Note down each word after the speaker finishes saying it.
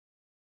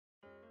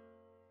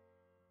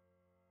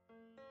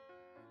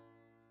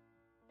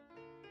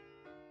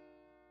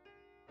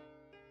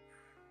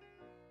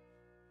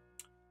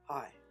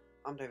Hi,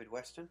 I'm David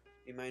Weston.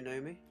 You may know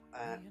me,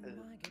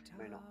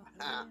 may not.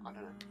 I don't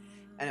know.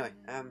 Anyway,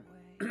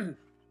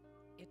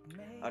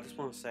 I just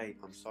want to say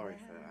I'm sorry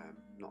for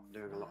not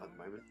doing a lot at the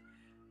moment.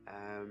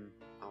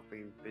 I've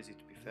been busy,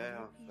 to be fair.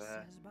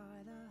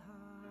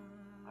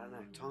 I don't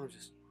know. Time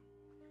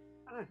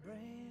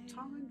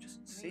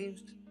just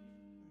seems to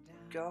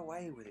go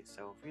away with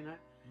itself, you know.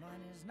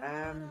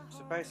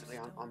 So basically,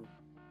 I'm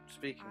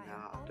speaking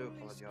now. I do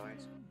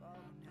apologise.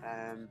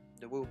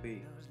 There will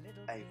be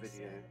a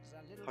video,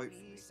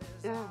 hopefully,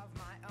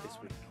 this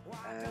week.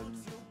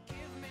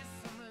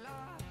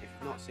 If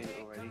you've not seen it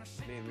already,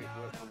 me and Rick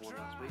worked on one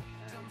last week,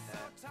 and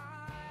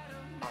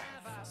I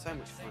had so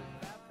much fun.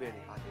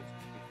 Really, I did, to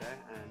be fair,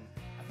 and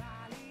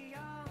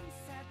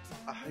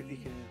I hope you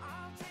can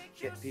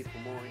get people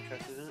more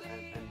interested in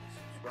it and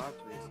subscribe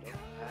to me and stuff.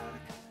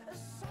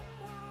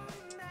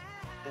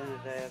 At the end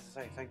of the day, as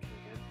I say, thank you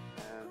again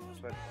to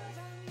everybody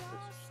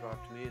that subscribe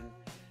to me, and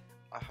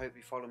I hope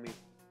you follow me,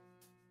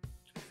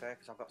 to be fair,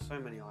 because I've got so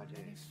many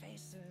ideas, but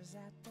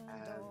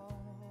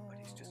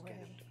it's just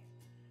getting them done.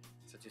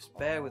 So just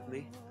bear with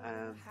me.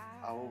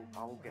 I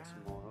will get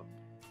some more up,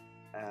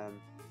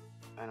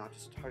 and I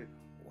just hope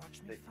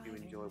that you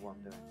enjoy what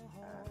I'm doing.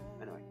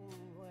 Anyway,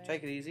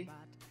 take it easy,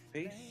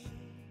 peace,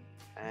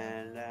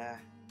 and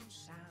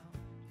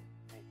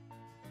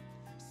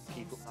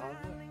keep up hard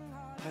work.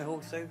 I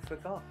also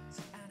forgot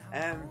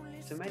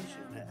to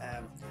mention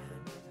that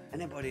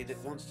anybody that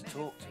wants to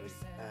talk to me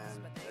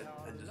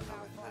and doesn't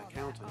have an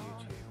account on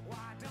YouTube,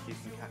 you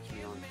can catch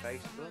me on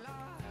Facebook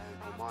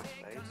or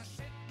MySpace.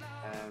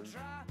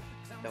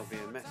 There'll be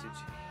a message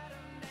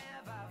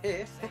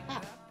here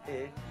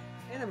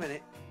in a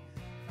minute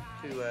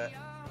to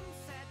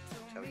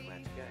tell you where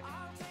to go.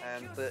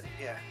 But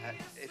yeah,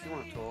 if you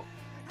want to talk,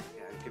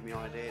 give me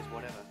ideas,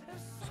 whatever,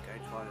 just go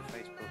try the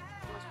Facebook,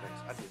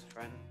 MySpace, add me as a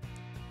friend.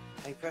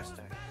 Hey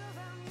presto, I'm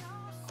there.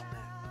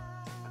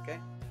 Okay?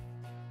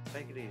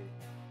 Take it easy.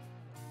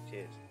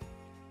 Cheers.